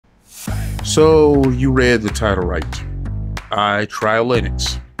So you read the title right. I tried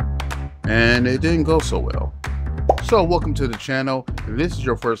Linux and it didn't go so well. So welcome to the channel. If this is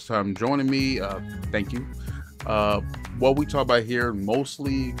your first time joining me, thank you. What we talk about here,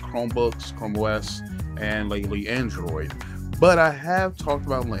 mostly Chromebooks, Chrome OS, and lately Android. But I have talked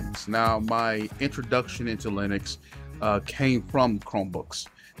about Linux. Now, my introduction into Linux came from Chromebooks.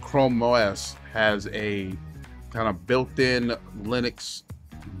 Chrome OS has a kind of built-in Linux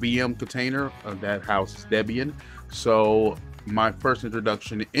VM container that houses Debian. So my first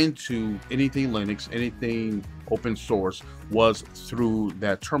introduction into anything Linux, anything open source, was through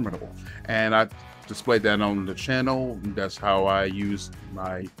that terminal, and I displayed that on the channel. That's how I used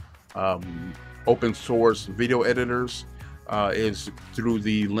my open source video editors, is through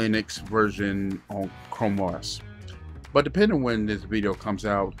the Linux version on Chrome OS. But depending on when this video comes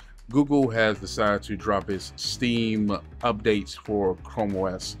out, Google has decided to drop its Steam updates for Chrome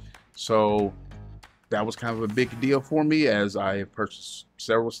OS. So that was kind of a big deal for me, as I have purchased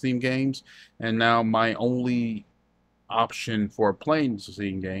several Steam games, and now my only option for playing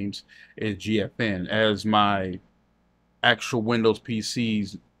Steam games is GFN, as my actual Windows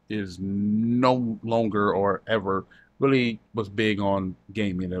PCs is no longer or ever really was big on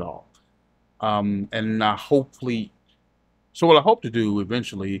gaming at all. And I hopefully, so what I hope to do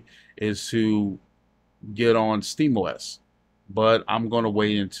eventually is to get on SteamOS, but I'm going to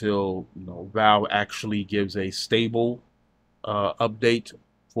wait until Valve actually gives a stable update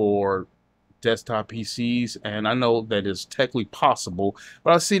for desktop PCs. And I know that is technically possible,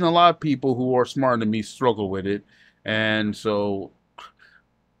 but I've seen a lot of people who are smarter than me struggle with it, and so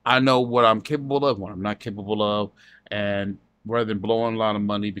I know what I'm capable of, what I'm not capable of, and rather than blowing a lot of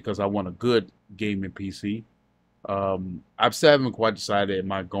money because I want a good gaming PC, I've still haven't quite decided,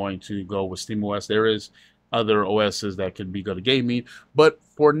 am I going to go with SteamOS? There is other OSs that could be good at gaming, but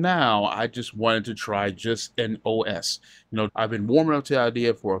for now, I just wanted to try just an OS. I've been warming up to the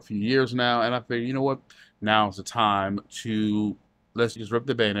idea for a few years now, and I figured, you know what, now's the time to let's just rip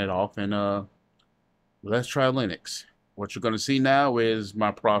the Band-Aid off and let's try Linux. What you're going to see now is my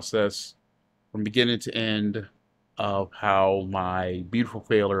process from beginning to end of how my beautiful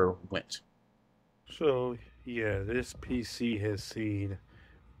failure went. So yeah, this PC has seen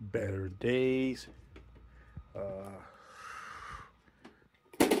better days.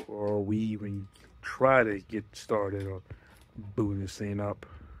 Or we even try to get started on booting this thing up.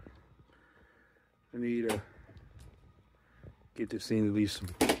 I need to get this thing at least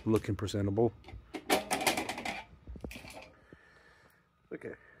looking presentable.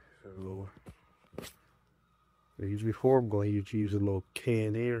 Okay, so as before, I'm going to use a little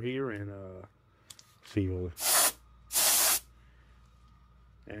can air here and seal it,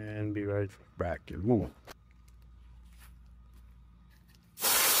 and be right back in a moment.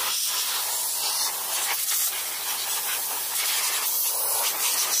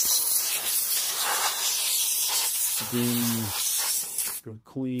 Go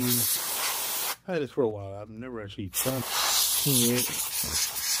clean. I had this for a while. I've never actually done it.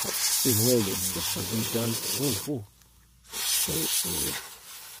 It's done. Oh.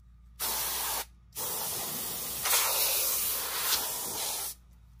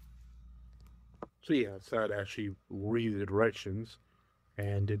 So yeah, I decided to actually read the directions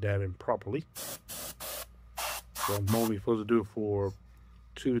and did that improperly. So I'm only supposed to do it for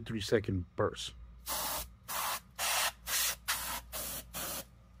 2 to 3 second bursts.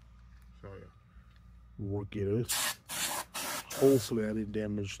 So yeah, work it. Hopefully I didn't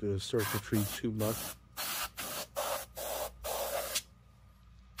damage the circuitry too much.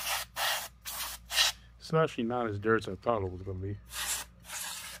 It's actually not as dirty as I thought it was going to be.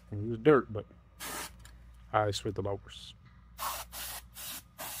 It was dirt, but I expect a lot worse.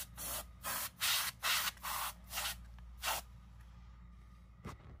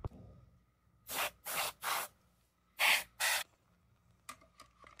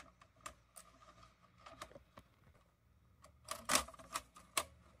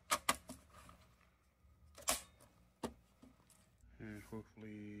 And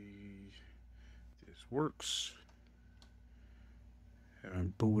hopefully this works.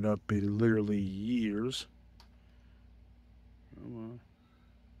 Haven't booted up in literally years. Come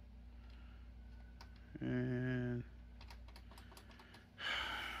on. And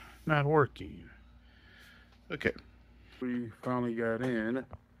not working. Okay. We finally got in. I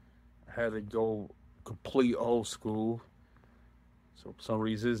had to go complete old school. So for some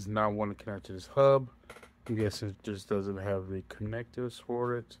reason it's not wanting to connect to this hub. I guess it just doesn't have the connectors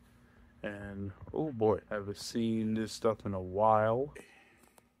for it. And oh boy, I haven't seen this stuff in a while.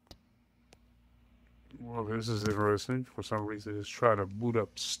 Well, this is interesting. For some reason, it's trying to boot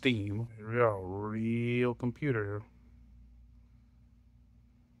up Steam. Here we are, real computer here.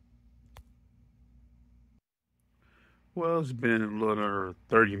 Well, it's been a little under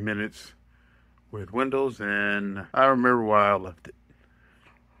 30 minutes with Windows, and I remember why I left it.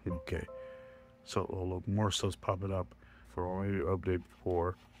 Okay, so look, more stuff's popping up for only update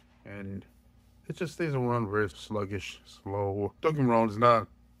before, and it just doesn't run very sluggish, slow. Don't get me wrong, it's not a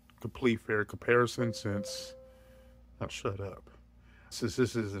complete fair comparison since, oh, shut up. Since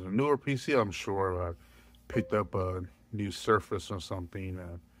this is a newer PC, I'm sure I picked up a new Surface or something.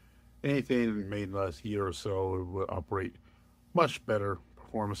 Anything made in the last year or so, it will operate much better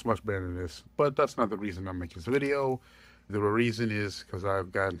performance, much better than this. But that's not the reason I'm making this video. The reason is because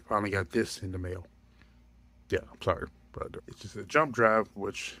I've finally got this in the mail. Yeah, I'm sorry, but it's just a jump drive,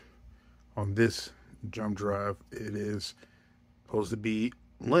 which on this jump drive, it is supposed to be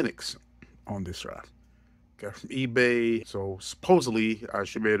Linux on this drive. Got from eBay, so supposedly I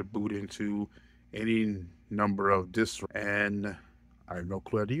should be able to boot into any number of distros, and I have no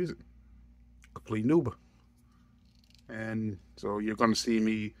clue how to use it. Complete noob. And so you're going to see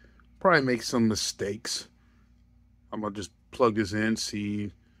me probably make some mistakes. I'm going to just plug this in,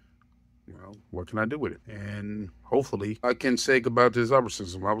 see, what can I do with it? And hopefully I can say goodbye to this operating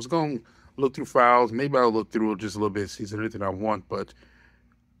system. I was going to look through files. Maybe I'll look through it just a little bit, see if there's anything I want, but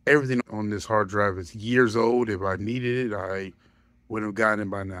everything on this hard drive is years old. If I needed it, I would have gotten it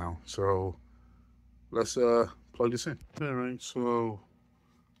by now. So let's plug this in. All right, so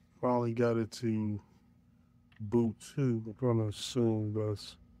finally got it to boot to. I'm gonna assume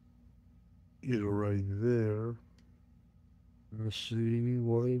that's it right there. Let's see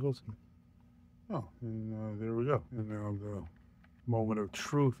what it goes. Oh, and there we go. And now the moment of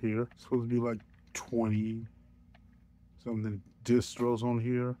truth here. It's supposed to be like 20 something distros on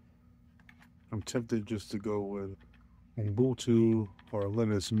here. I'm tempted just to go with Ubuntu or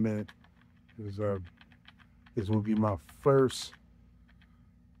Linux Mint, because this will be my first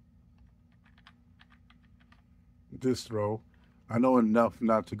distro. I know enough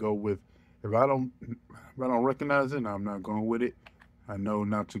not to go with, if I don't recognize it, I'm not going with it. I know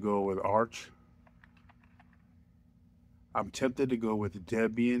not to go with Arch. I'm tempted to go with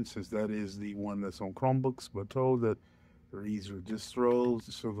Debian, since that is the one that's on Chromebooks, but told that these are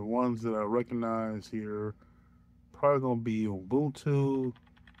distros. So the ones that I recognize here probably gonna be Ubuntu.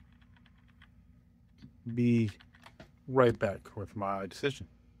 Be right back with my decision.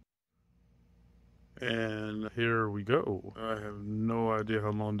 And here we go. I have no idea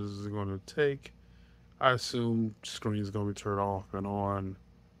how long this is going to take. I assume screen is going to be turned off and on.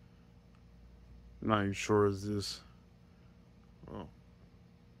 I'm not even sure is this. Oh.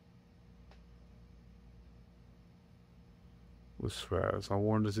 Was fast. I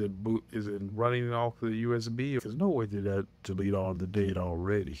wonder, is it running off the USB? There's no way to delete all the data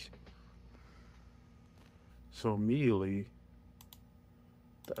already. So immediately,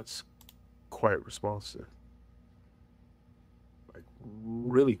 that's quite responsive. Like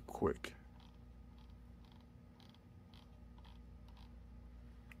really quick.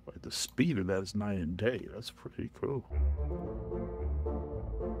 Like the speed of that is night and day. That's pretty cool.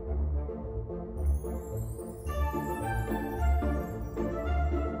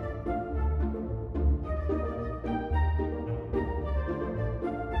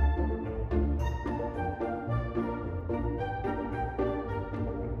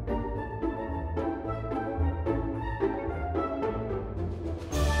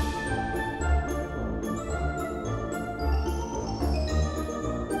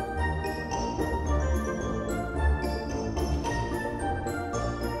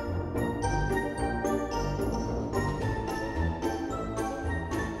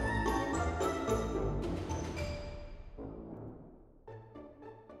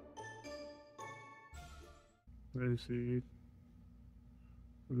 Let's see.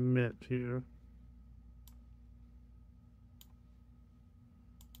 Mint here.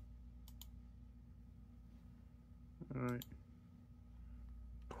 Alright.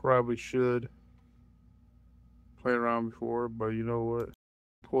 Probably should play around before, but you know what?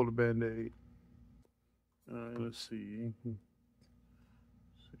 Pull the band-aid. Alright, let's see.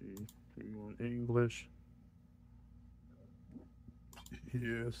 We want English.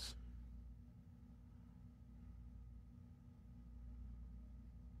 Yes.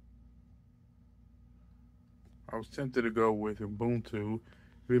 I was tempted to go with Ubuntu.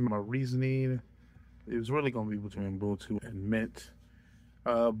 My reasoning, it was really going to be between Ubuntu and Mint.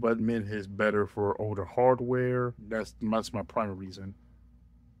 But Mint is better for older hardware. That's my primary reason.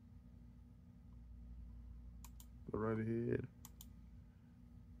 Go right ahead.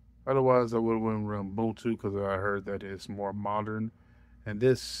 Otherwise, I would have went with Ubuntu because I heard that it's more modern. And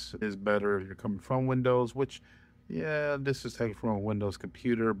this is better if you're coming from Windows, which, yeah, this is taken from a Windows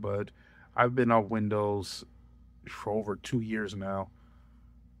computer, but I've been on Windows for over 2 years now.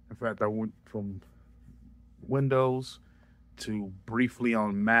 In fact, I went from Windows to briefly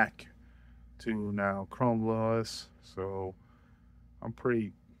on Mac to now Chrome OS. So I'm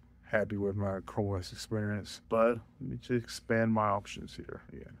pretty happy with my Chrome OS experience. But let me just expand my options here.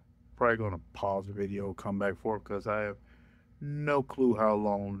 Yeah, probably gonna pause the video, come back for it because I have no clue how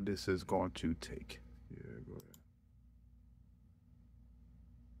long this is going to take. Yeah, go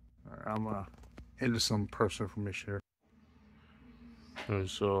ahead. All right, I'm into some personal information here. And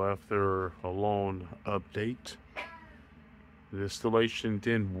so after a long update, the installation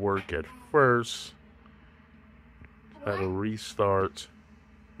didn't work at first. Had to restart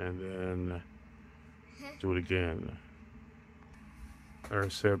and then do it again. I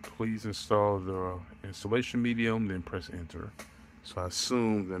said, please install the installation medium, then press enter. So I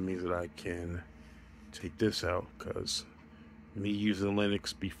assume that means that I can take this out because me using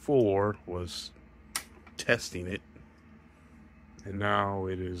Linux before was testing it, and now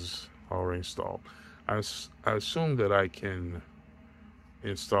it is already installed. I assume that I can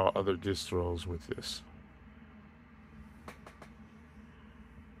install other distros with this.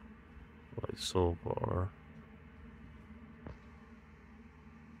 Like so far.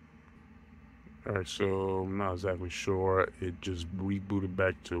 Alright, so I'm not exactly sure. It just rebooted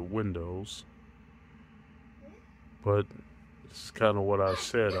back to Windows. But this is kind of what I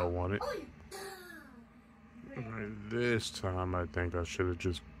said I wanted. Alright, this time I think I should have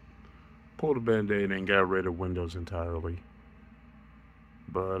just pulled a band-aid and got rid of Windows entirely.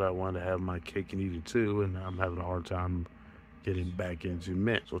 But I wanted to have my cake and eat it too, and I'm having a hard time getting back into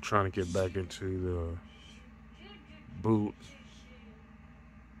Mint. So trying to get back into the boot.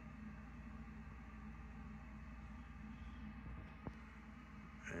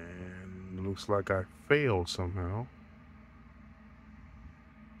 And it looks like I failed somehow.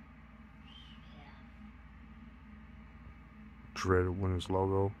 Dreaded Windows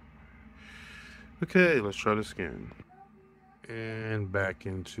logo. Okay, let's try this again. And back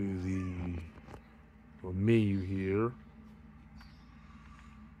into the menu here.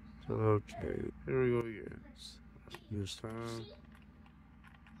 Okay, here we go again. This time.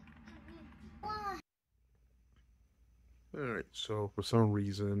 Alright, so for some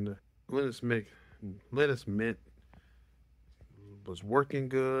reason, Linux Mint was working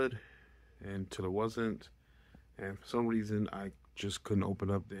good until it wasn't. And for some reason, I just couldn't open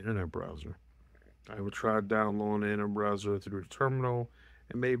up the internet browser. I would try downloading the internet browser through the terminal,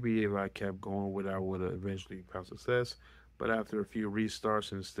 and maybe if I kept going with it, I would have eventually found success. But after a few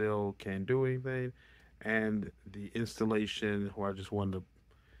restarts and still can't do anything, and the installation where I just wanted to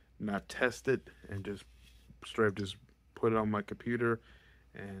not test it and just straight up just put it on my computer,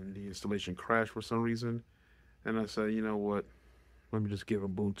 and the installation crashed for some reason. And I said, you know what? Let me just give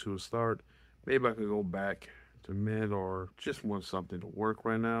Ubuntu a start. Maybe I could go back to Mint or just want something to work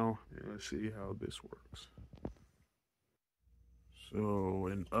right now. And let's see how this works. So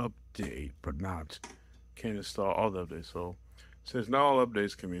an update, but not can't install all the updates. So since not all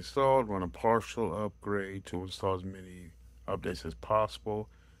updates can be installed, run a partial upgrade to install as many updates as possible.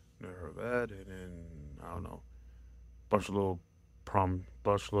 Never heard of that. And then I don't know, bunch of little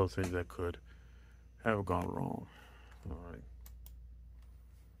things that could have gone wrong. All right.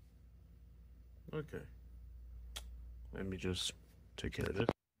 Okay. Let me just take care of this.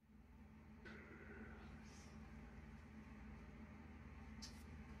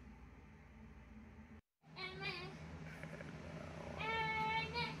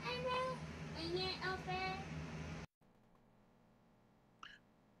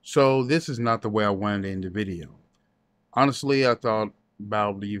 So this is not the way I wanted to end the video. Honestly, I thought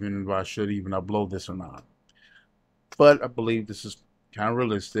about even if I should even upload this or not. But I believe this is kind of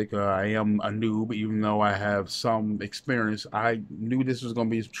realistic. I am a noob, even though I have some experience. I knew this was going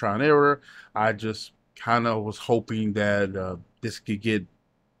to be trial and error. I just kind of was hoping that this could get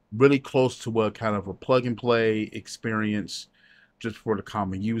really close to a kind of a plug and play experience just for the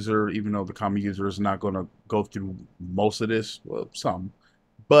common user, even though the common user is not going to go through most of this, well, some.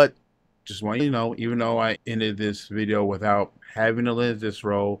 But just want you to know, even though I ended this video without having a Linux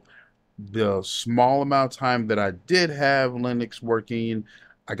distro, the small amount of time that I did have Linux working,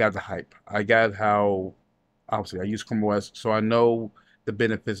 I got the hype. I got how, obviously, I use Chrome OS, so I know the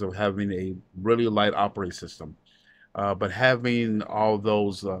benefits of having a really light operating system. But having all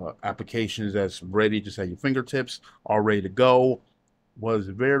those applications that's ready just at your fingertips, all ready to go, was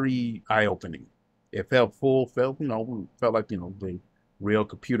very eye-opening. It felt full, felt like, the real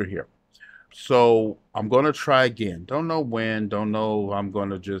computer here. So I'm going to try again. Don't know when, don't know if I'm going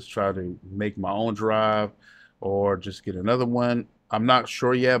to just try to make my own drive or just get another one. I'm not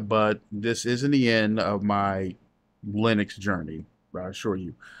sure yet, but this isn't the end of my Linux journey, I assure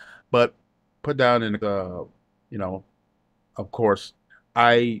you. But put down in the, you know, of course,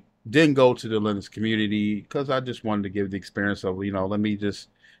 I didn't go to the Linux community because I just wanted to give the experience of, let me just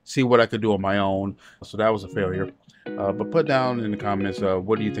see what I could do on my own. So that was a failure. But put down in the comments,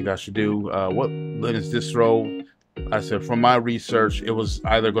 what do you think I should do? What Linux distro? I said from my research, it was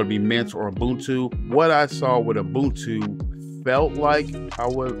either going to be Mint or Ubuntu. What I saw with Ubuntu felt like I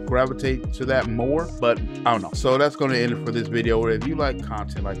would gravitate to that more, but I don't know. So that's going to end it for this video. If you like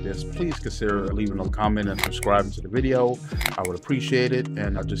content like this, please consider leaving a comment and subscribing to the video. I would appreciate it,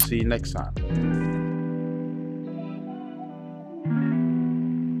 and I'll just see you next time.